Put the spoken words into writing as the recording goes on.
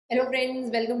Hello friends,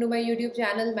 welcome to my YouTube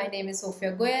channel. My name is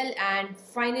Sofia Goyal and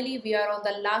finally we are on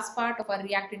the last part of our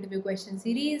React interview question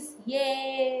series.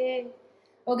 Yay!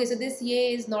 Okay, so this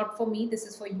yay is not for me, this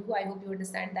is for you. I hope you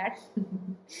understand that.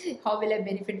 How will I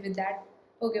benefit with that?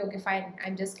 Okay, fine.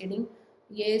 I'm just kidding.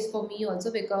 Yay is for me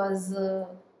also because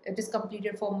it is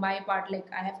completed for my part. Like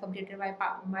I have completed my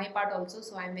part also,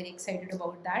 so I'm very excited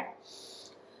about that.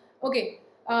 Okay,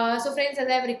 so friends, as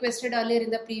I have requested earlier in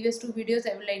the previous two videos,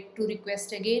 I would like to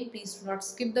request again, please do not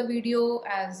skip the video.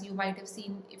 As you might have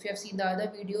seen, if you have seen the other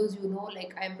videos, you know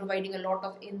like I am providing a lot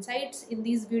of insights in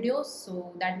these videos,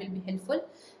 so that will be helpful.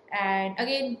 And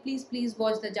again, please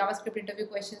watch the JavaScript interview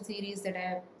question series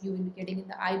that you will be getting in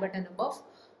the I button above.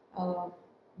 Uh,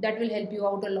 that will help you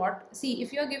out a lot. See,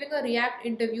 if you are giving a React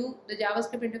interview, the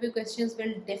JavaScript interview questions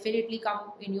will definitely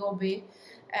come in your way,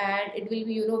 and it will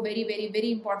be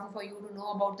very important for you to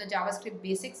know about the JavaScript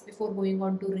basics before going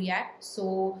on to React.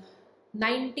 So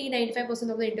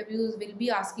 90-95% of the interviews will be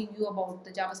asking you about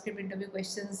the JavaScript interview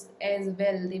questions as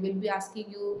well. They will be asking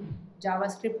you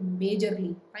JavaScript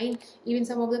majorly. Fine. Even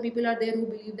some of the people are there who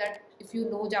believe that if you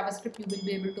know JavaScript, you will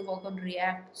be able to work on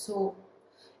React. So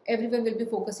everyone will be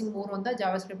focusing more on the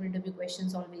JavaScript interview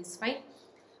questions always. Fine.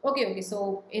 Okay,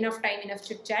 so enough time, enough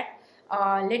chit chat.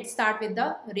 Let's start with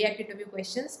the React interview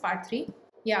questions, part 3.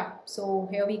 Yeah, so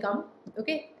here we come.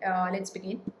 Okay, let's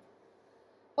begin.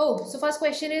 Oh, so first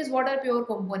question is, what are pure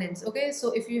components? Okay,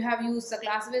 so if you have used the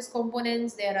class-based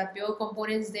components, there are pure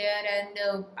components there,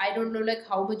 and I don't know like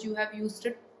how much you have used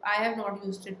it. I have not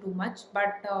used it too much,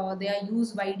 but they are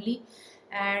used widely,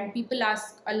 and people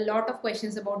ask a lot of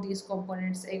questions about these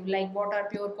components, like what are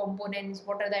pure components,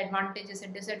 what are the advantages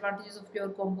and disadvantages of pure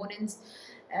components,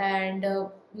 and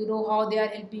how they are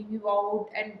helping you out.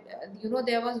 And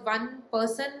there was one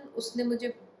person, उसने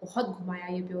मुझे बहुत घुमाया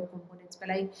ये pure components पे.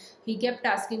 Like he kept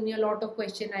asking me a lot of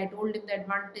questions. I told him the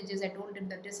advantages, I told him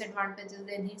the disadvantages.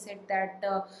 Then he said that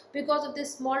because of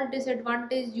this small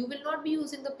disadvantage, you will not be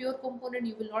using the pure component,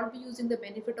 you will not be using the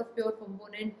benefit of pure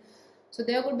component. So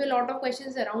there could be a lot of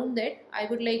questions around that. I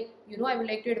would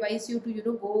like to advise you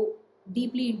to go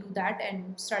deeply into that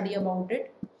and study about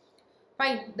it.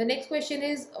 Fine. The next question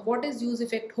is, what is use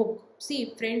effect hook?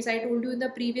 See, friends, I told you in the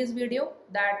previous video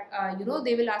that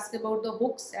they will ask about the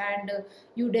hooks, and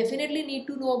you definitely need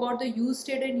to know about the use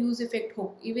state and use effect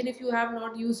hook, even if you have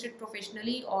not used it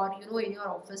professionally or in your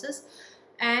offices.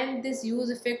 And this use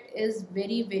effect is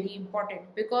very important,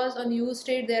 because on use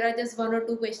state there are just one or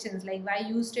two questions like why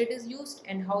use state is used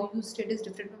and how use state is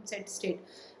different from set state.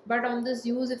 But on this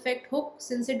use effect hook,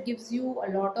 since it gives you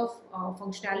a lot of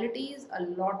functionalities, a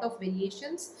lot of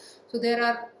variations, so there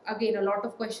are again a lot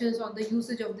of questions on the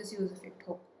usage of this use effect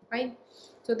hook. Fine.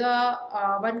 So the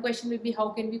one question will be, how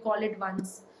can we call it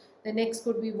once? The next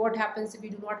could be, what happens if we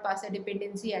do not pass a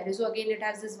dependency array? So again, it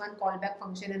has this one callback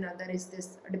function, and another is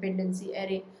this dependency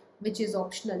array, which is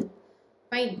optional.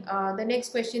 Fine. The next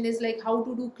question is like how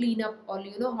to do cleanup, or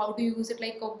how to use it,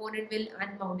 like component will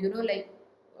unmount,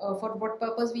 for what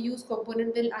purpose we use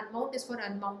component will unmount is for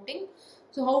unmounting.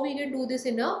 So how we can do this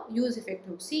in a use effect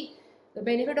hook? See, the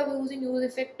benefit of using use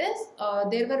effect is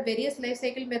there were various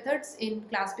lifecycle methods in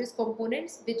class-based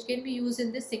components which can be used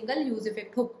in this single use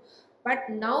effect hook.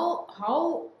 But now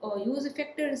how use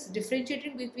effect is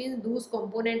differentiating between those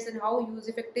components, and how use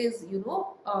effect is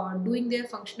doing their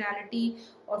functionality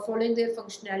or following their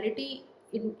functionality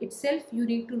in itself, you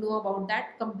need to know about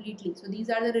that completely. So these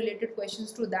are the related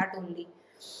questions to that only.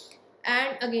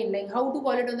 And again, like how to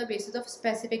call it on the basis of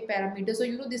specific parameters.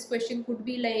 So this question could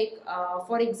be like,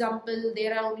 for example,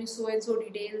 there are only so and so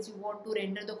details, you want to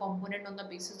render the component on the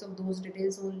basis of those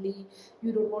details only,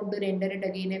 you don't want to render it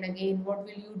again and again. What will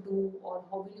you do, or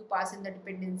how will you pass in the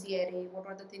dependency array? What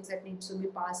are the things that needs to be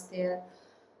passed there?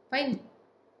 Fine.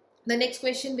 The next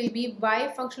question will be,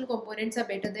 why functional components are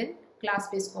better than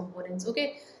class-based components?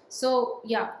 Okay, so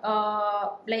yeah,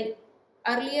 like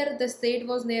earlier the state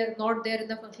was not there in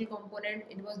the functional component,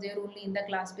 it was there only in the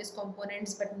class-based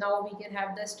components, but now we can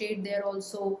have the state there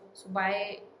also. So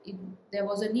why there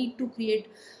was a need to create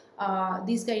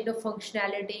this kind of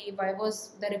functionality? What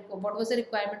was the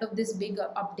requirement of this big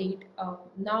update?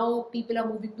 Now people are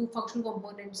moving to functional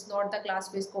components, not the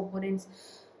class-based components.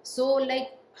 So like,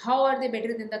 how are they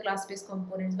better than the class-based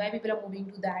components? Why people are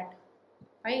moving to that?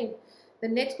 Fine. The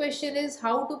next question is,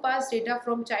 how to pass data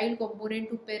from child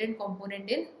component to parent component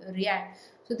in React.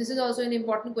 So this is also an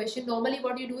important question. Normally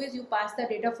what you do is you pass the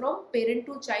data from parent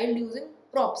to child using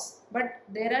props, but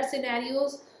there are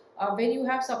scenarios when you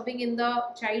have something in the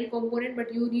child component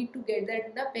but you need to get that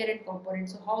in the parent component.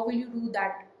 So how will you do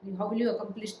that? How will you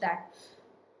accomplish that?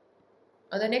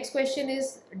 The next question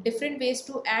is different ways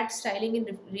to add styling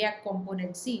in React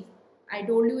components. See, I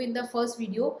told you in the first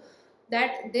video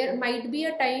that there might be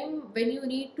a time when you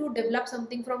need to develop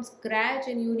something from scratch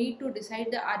and you need to decide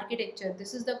the architecture.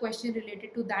 This is the question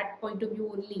related to that point of view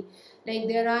only. Like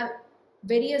there are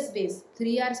various ways.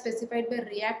 Three are specified by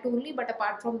React only, but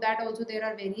apart from that also there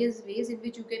are various ways in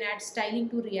which you can add styling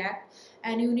to React,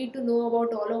 and you need to know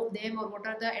about all of them, or what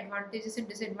are the advantages and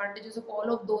disadvantages of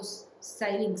all of those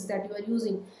stylings that you are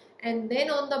using, and then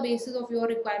on the basis of your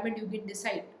requirement you can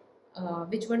decide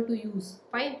which one to use.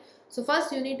 Fine. So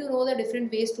first you need to know the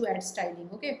different ways to add styling.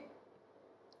 Okay.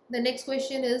 The next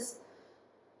question is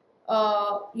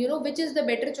which is the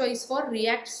better choice for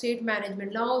React state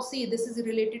management. Now see, this is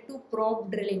related to prop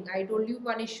drilling. I told you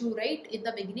one issue right in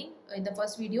the beginning, in the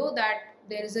first video, that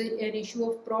there is an issue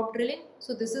of prop drilling.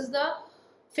 So this is the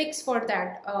fix for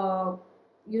that,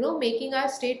 making our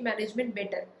state management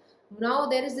better. Now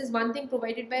there is this one thing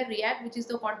provided by React, which is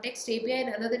the context API,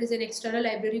 and another is an external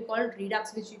library called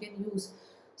Redux, which you can use.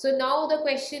 So now the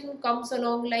question comes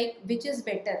along like, which is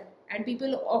better? And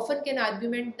people often can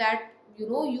argument that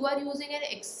you are using an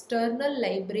external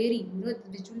library,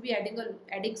 which will be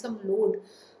adding some load.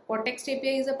 Context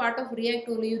API is a part of React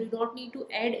only. You do not need to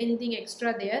add anything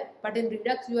extra there, but in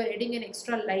Redux you are adding an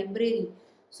extra library.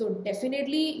 So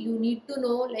definitely you need to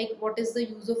know like what is the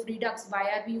use of Redux, why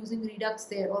are we using Redux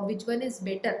there, or which one is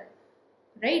better,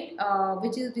 right?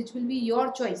 Which will be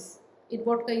your choice, in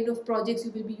what kind of projects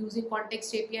you will be using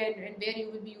Context API, and where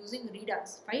you will be using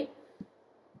Redux. Fine.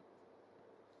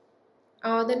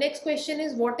 The next question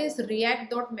is, what is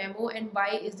React.memo and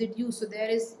why is it used? So there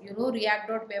is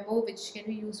React.memo, which can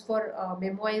be used for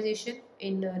memoization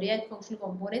in React functional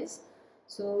components.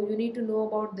 So you need to know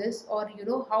about this, or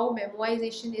how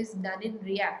memoization is done in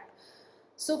React.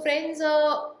 So friends,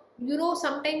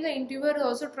 sometimes the interviewer is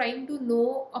also trying to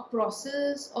know a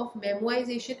process of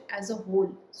memoization as a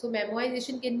whole. So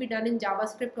memoization can be done in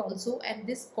JavaScript also, and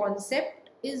this concept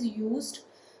is used.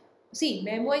 See,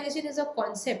 memoization is a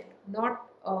concept, not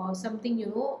something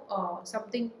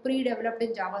something pre-developed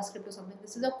in JavaScript or something.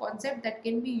 This is a concept that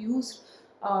can be used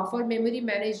for memory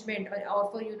management,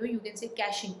 or for you can say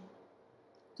caching.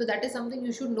 So that is something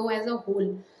you should know as a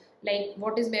whole, like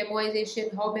what is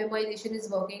memoization, how memoization is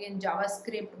working in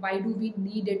JavaScript, why do we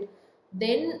need it,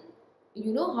 then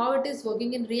how it is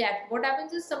working in React. What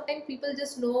happens is sometimes people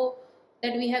just know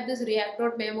that we have this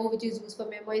React.memo which is used for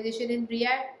memoization in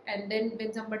React, and then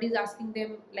when somebody is asking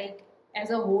them like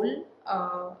as a whole,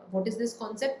 what is this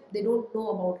concept, they don't know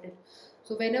about it.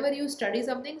 So whenever you study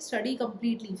something, study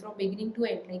completely from beginning to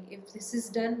end. Like if this is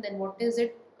done, then what is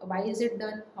it, why is it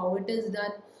done, how it is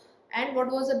done, and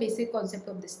what was the basic concept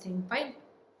of this thing. Fine.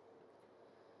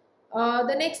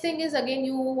 The next thing is, again,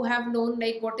 you have known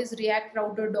like what is React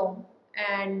Router DOM,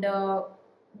 and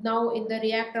now in the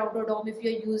React Router DOM, if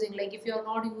you're using, like if you're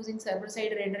not using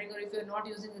server-side rendering, or if you're not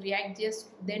using React.js,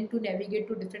 then to navigate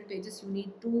to different pages, you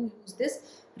need to use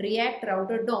this React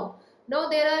Router DOM. Now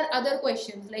there are other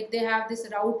questions, like they have this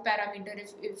route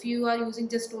parameter. If you are using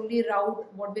just only route,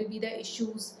 what will be the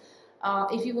issues?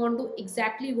 If you want to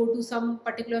exactly go to some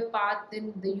particular path,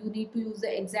 then you need to use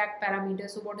the exact parameter.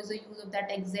 So what is the use of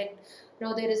that exact?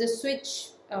 Now there is a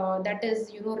switch that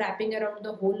is wrapping around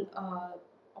the whole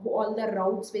all the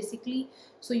routes basically.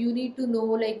 So you need to know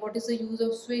like what is the use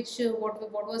of switch,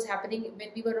 what was happening when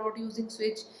we were not using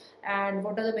switch, and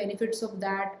what are the benefits of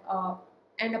that.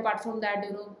 And apart from that,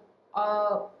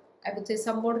 I would say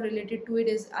somewhat related to it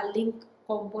is a link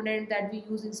component that we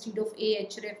use instead of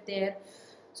ahref there.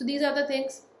 So these are the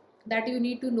things that you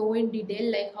need to know in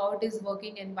detail, like how it is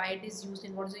working and why it is used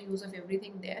and what is the use of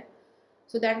everything there.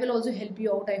 So that will also help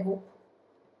you out, I hope.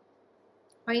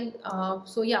 Fine.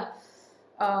 So yeah,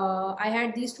 I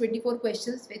had these 24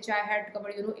 questions which I had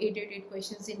covered, 8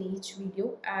 questions in each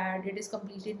video, and it is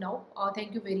completed now.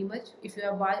 Thank you very much. If you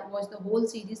have watched the whole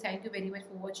series, thank you very much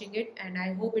for watching it, and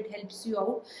I hope it helps you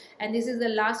out. And this is the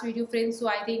last video, friends, so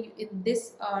I think in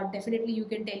this definitely you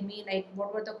can tell me like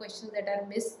what were the questions that are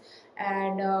missed,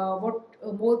 and what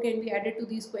more can be added to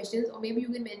these questions, or maybe you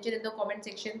can mention in the comment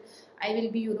section. I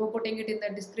will be putting it in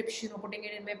the description or putting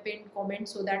it in my pinned comment,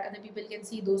 so that other people can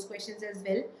see those questions as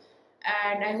well.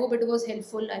 And I hope it was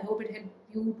helpful. I hope it helped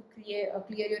you to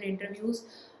clear your interviews.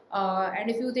 And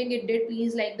if you think it did,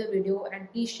 please like the video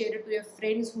and please share it to your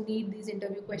friends who need these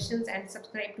interview questions, and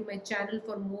subscribe to my channel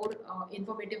for more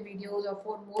informative videos or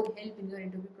for more help in your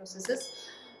interview processes.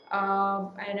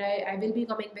 And I will be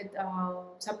coming with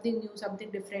something new, something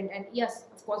different, and yes,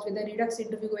 of course, with the Redux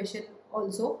interview question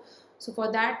also. So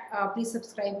for that, please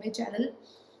subscribe my channel.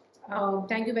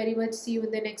 Thank you very much. See you in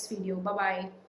the next video. Bye bye.